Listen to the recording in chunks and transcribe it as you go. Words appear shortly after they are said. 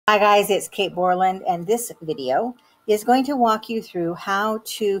Hi guys, it's Kate Borland, and this video is going to walk you through how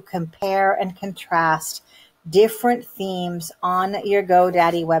to compare and contrast different themes on your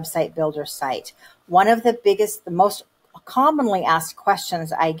GoDaddy website builder site. One of the most commonly asked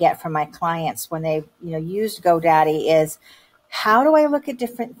questions I get from my clients when they've used GoDaddy is, how do I look at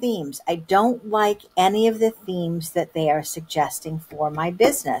different themes? I don't like any of the themes that they are suggesting for my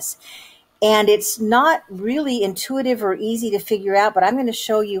business. And it's not really intuitive or easy to figure out, but I'm going to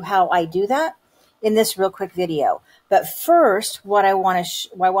show you how I do that in this real quick video. But first, what I want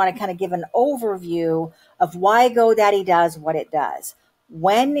to kind of give an overview of why GoDaddy does what it does.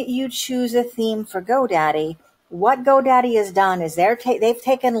 When you choose a theme for GoDaddy, what GoDaddy has done is they've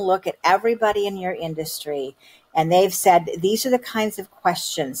taken a look at everybody in your industry, and they've said, these are the kinds of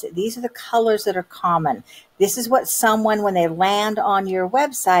questions, these are the colors that are common. This is what someone, when they land on your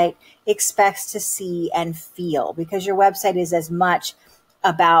website, expects to see and feel, because your website is as much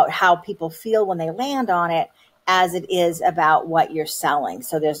about how people feel when they land on it as it is about what you're selling.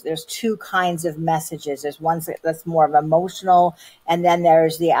 So there's two kinds of messages. There's one that's more of emotional, and then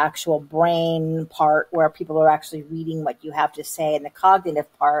there's the actual brain part where people are actually reading what you have to say, and the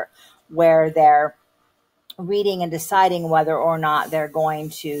cognitive part where they're reading and deciding whether or not they're going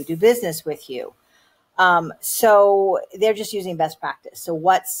to do business with you. So they're just using best practice. So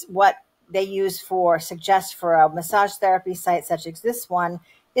what they suggest for a massage therapy site such as this one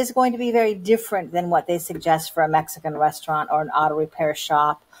is going to be very different than what they suggest for a Mexican restaurant or an auto repair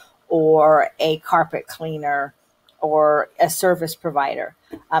shop or a carpet cleaner or a service provider.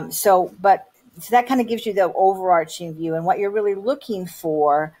 So that kind of gives you the overarching view, and what you're really looking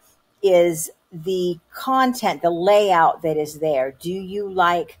for is the content, the layout that is there. Do you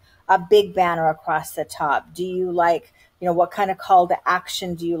like a big banner across the top? Do you like, what kind of call to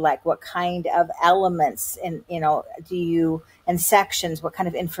action do you like? What kind of elements and sections, what kind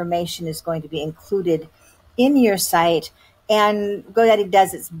of information is going to be included in your site? And GoDaddy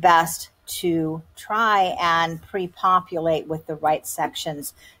does its best to try and pre-populate with the right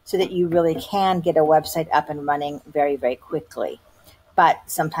sections so that you really can get a website up and running very, very quickly. But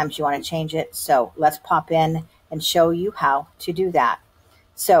sometimes you want to change it. So let's pop in and show you how to do that.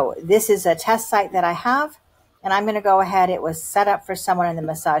 So this is a test site that I have, and I'm going to go ahead. It was set up for someone in the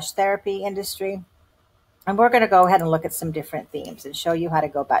massage therapy industry. And we're going to go ahead and look at some different themes and show you how to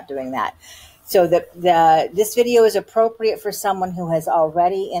go about doing that. So this video is appropriate for someone who has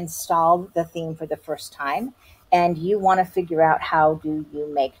already installed the theme for the first time, and you want to figure out how do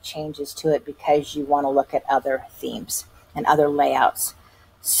you make changes to it because you want to look at other themes and other layouts.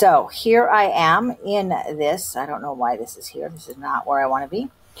 So here I am in this. I don't know why this is here. This is not where I want to be.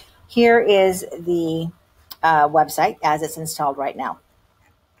 Here is the website as it's installed right now.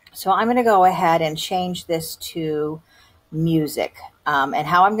 So I'm going to go ahead and change this to music. And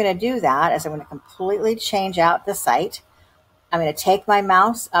how I'm going to do that is I'm going to completely change out the site. I'm going to take my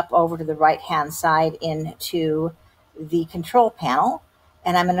mouse up over to the right-hand side into the control panel,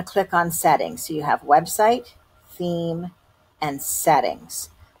 and I'm going to click on settings. So you have website, theme, and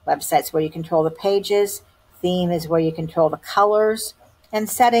settings. Website's where you control the pages, theme is where you control the colors, and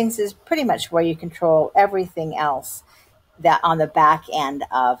settings is pretty much where you control everything else that on the back end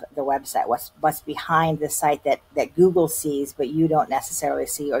of the website, what's behind the site that Google sees but you don't necessarily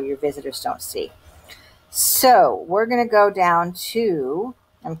see or your visitors don't see. So we're going to go down to,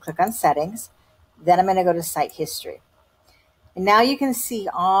 and click on settings, then I'm going to go to site history. And now you can see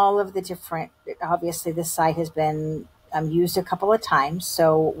all of the different, obviously this site has been used a couple of times,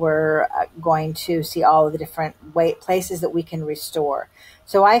 so we're going to see all of the different places that we can restore.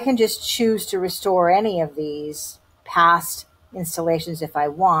 So I can just choose to restore any of these past installations if I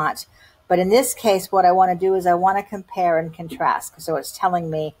want, but in this case what I want to do is I want to compare and contrast. So it's telling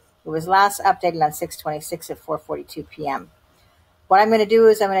me it was last updated on 6/26 at 4:42 p.m. What I'm going to do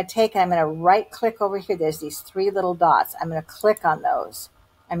is I'm going to take and I'm going to right click over here. There's these three little dots. I'm going to click on those.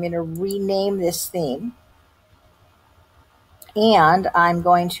 I'm going to rename this theme, and I'm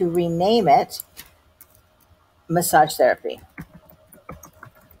going to rename it massage therapy.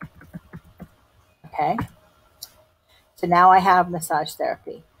 Okay. So now I have massage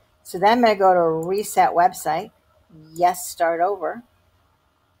therapy. So then I'm going to go to reset website. Yes, start over.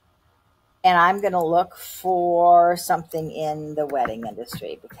 And I'm going to look for something in the wedding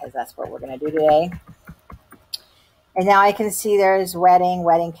industry because that's what we're going to do today. And now I can see there's wedding,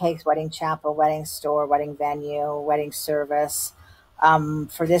 wedding cakes, wedding chapel, wedding store, wedding venue, wedding service.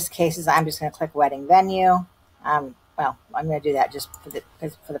 For this cases, I'm just going to click wedding venue. Well, I'm going to do that just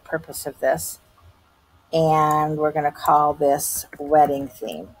for the purpose of this. And we're going to call this wedding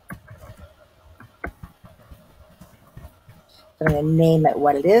theme. I'm going to name it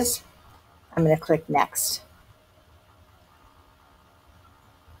what it is. I'm going to click next.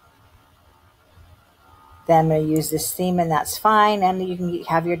 Then I'm going to use this theme, and that's fine. And you can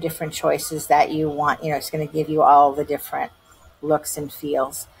have your different choices that you want. You know, it's going to give you all the different looks and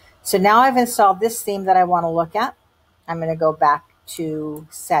feels. So now I've installed this theme that I want to look at. I'm going to go back to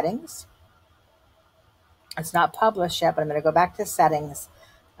settings. It's not published yet, but I'm going to go back to settings.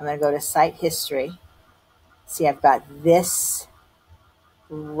 I'm going to go to site history. See, I've got this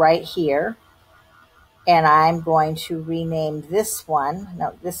right here. And I'm going to rename this one.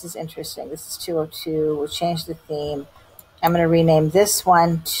 No, this is interesting. This is 202. We'll change the theme. I'm going to rename this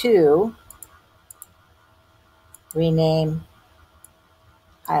one to rename,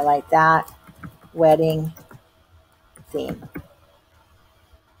 highlight that, wedding theme.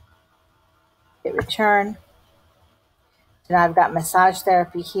 Hit return. So now I've got massage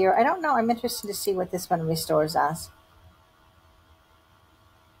therapy here. I don't know. I'm interested to see what this one restores us,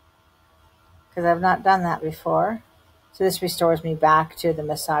 because I've not done that before. So this restores me back to the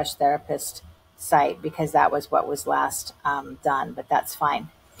massage therapist site, because that was what was last done, but that's fine.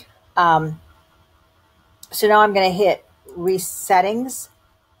 So now I'm going to hit resettings.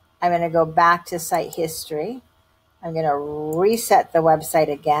 I'm going to go back to site history. I'm going to reset the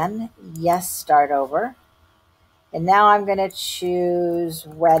website again. Yes, start over. And now I'm going to choose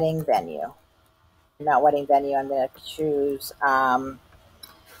wedding venue. Not wedding venue. I'm going to choose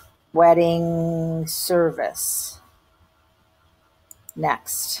wedding service.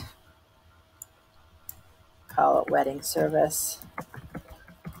 Next. Call it wedding service.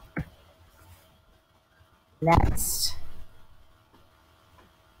 Next.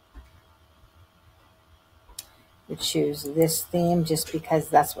 We choose this theme just because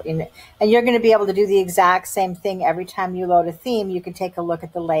that's what, and you're going to be able to do the exact same thing every time you load a theme. You can take a look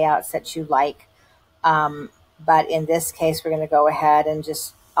at the layouts that you like. But in this case, we're going to go ahead and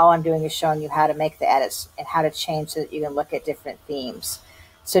just, all I'm doing is showing you how to make the edits and how to change so that you can look at different themes.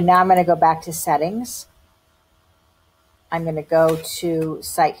 So now I'm going to go back to settings. I'm going to go to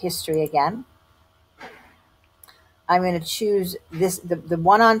site history again. I'm going to choose this. The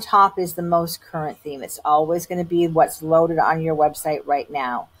one on top is the most current theme. It's always going to be what's loaded on your website right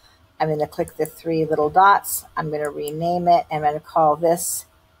now. I'm going to click the three little dots. I'm going to rename it. I'm going to call this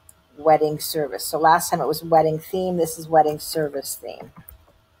wedding service. So last time it was wedding theme. This is wedding service theme.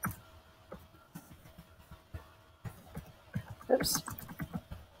 Oops.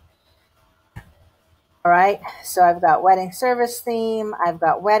 All right. So I've got wedding service theme. I've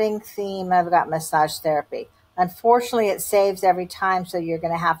got wedding theme. I've got massage therapy. Unfortunately, it saves every time, so you're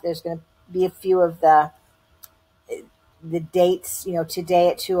going to have, there's going to be a few of the dates, you know, today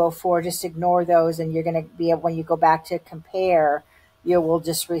at 2:04, just ignore those, and you're going to be able, when you go back to compare, you will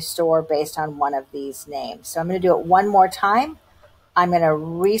just restore based on one of these names. So I'm going to do it one more time. I'm going to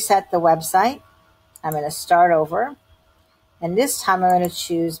reset the website. I'm going to start over, and this time I'm going to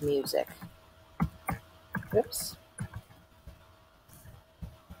choose music. Oops.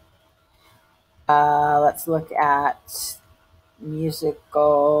 Let's look at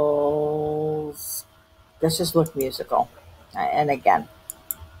musicals. Let's just look musical. And again.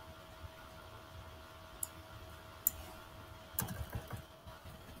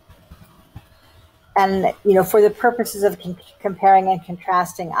 And, you know, for the purposes of comparing and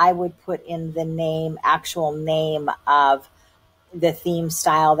contrasting, I would put in the name, actual name of the theme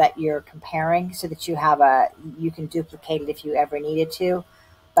style that you're comparing, so that you have you can duplicate it if you ever needed to.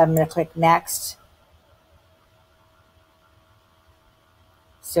 But I'm going to click next.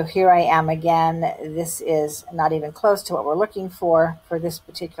 So here I am again. This is not even close to what we're looking for this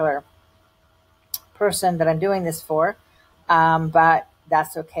particular person that I'm doing this for, but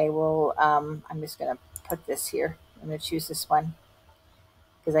that's okay. We'll, I'm just going to put this here. I'm going to choose this one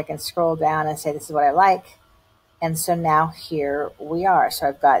because I can scroll down and say this is what I like. And so now here we are. So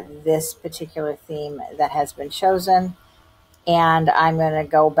I've got this particular theme that has been chosen, and I'm going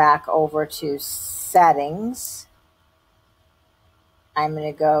to go back over to settings. I'm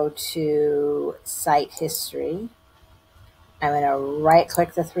going to go to site history. I'm going to right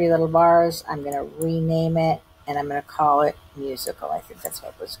click the three little bars. I'm going to rename it, and I'm going to call it musical. I think that's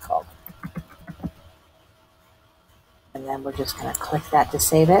what it was called. And then we're just going to click that to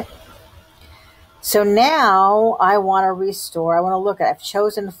save it. So now I want to restore. I want to look at, I've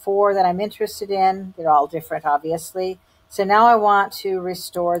chosen 4 that I'm interested in. They're all different, obviously. So now I want to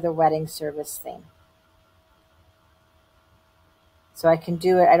restore the wedding service theme. So I can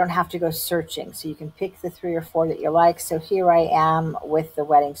do it. I don't have to go searching. So you can pick the 3 or 4 that you like. So here I am with the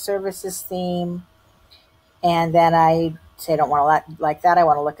wedding services theme. And then I say I don't want to like that. I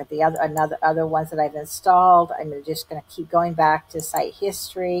want to look at the other ones that I've installed. I'm just going to keep going back to site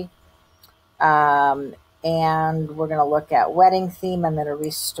history. And we're going to look at wedding theme. I'm going to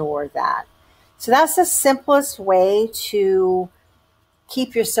restore that. So that's the simplest way to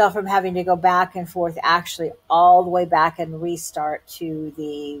keep yourself from having to go back and forth, actually all the way back and restart to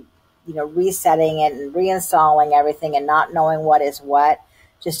the, resetting it and reinstalling everything and not knowing what is what.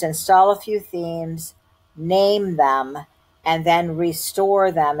 Just install a few themes, name them, and then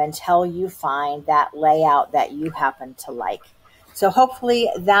restore them until you find that layout that you happen to like. So hopefully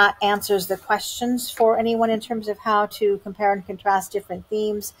that answers the questions for anyone in terms of how to compare and contrast different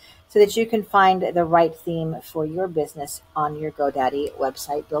themes so that you can find the right theme for your business on your GoDaddy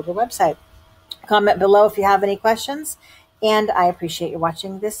website builder website. Comment below if you have any questions, and I appreciate you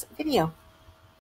watching this video.